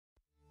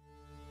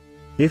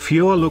If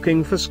you're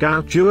looking for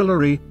Scout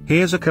jewellery,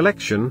 here's a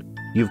collection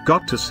you've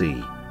got to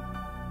see.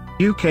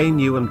 UK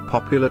new and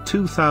popular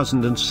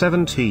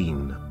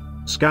 2017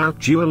 Scout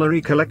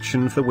Jewellery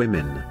Collection for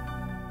Women.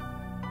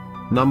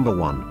 Number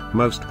 1,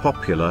 Most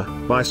Popular,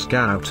 by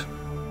Scout.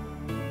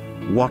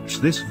 Watch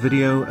this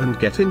video and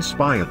get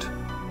inspired.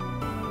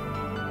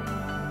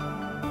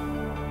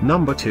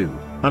 Number 2,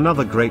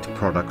 another great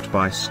product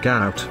by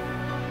Scout.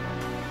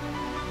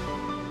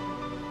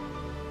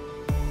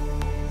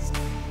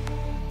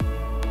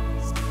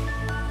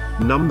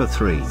 Number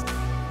 3.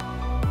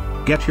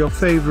 Get your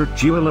favorite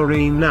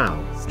jewellery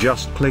now,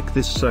 just click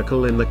this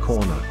circle in the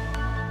corner.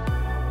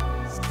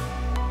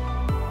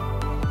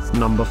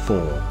 Number 4,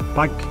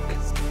 by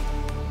GGUK.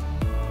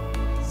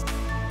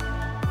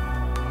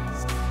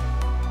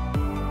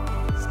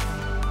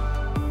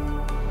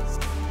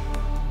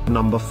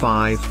 Number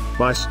 5,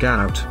 by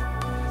Scout.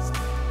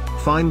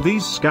 Find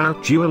these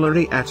Scout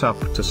jewellery at up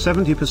to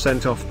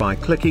 70% off by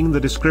clicking the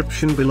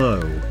description below.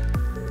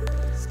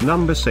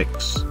 Number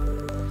 6.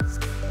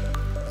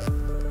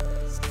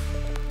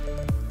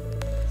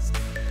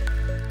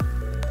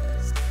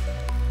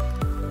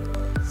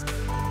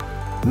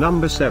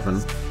 Number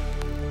 7.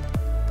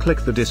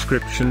 Click the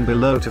description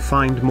below to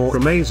find more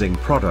amazing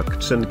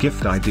products and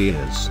gift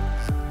ideas.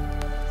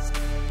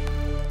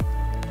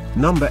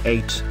 Number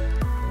 8.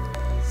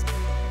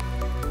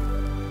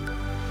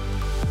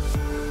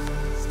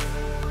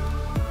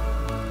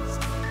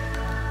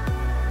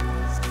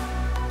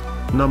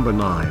 Number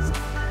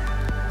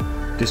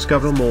 9.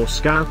 Discover more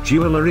Scout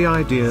jewellery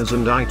ideas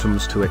and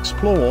items to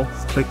explore,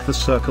 click the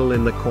circle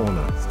in the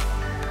corner.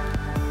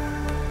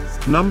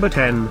 Number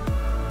 10.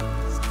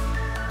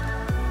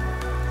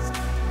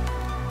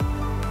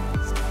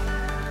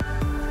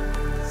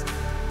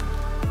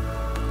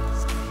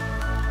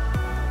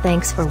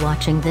 Thanks for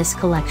watching this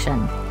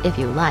collection. If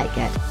you like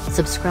it,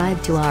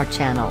 subscribe to our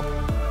channel.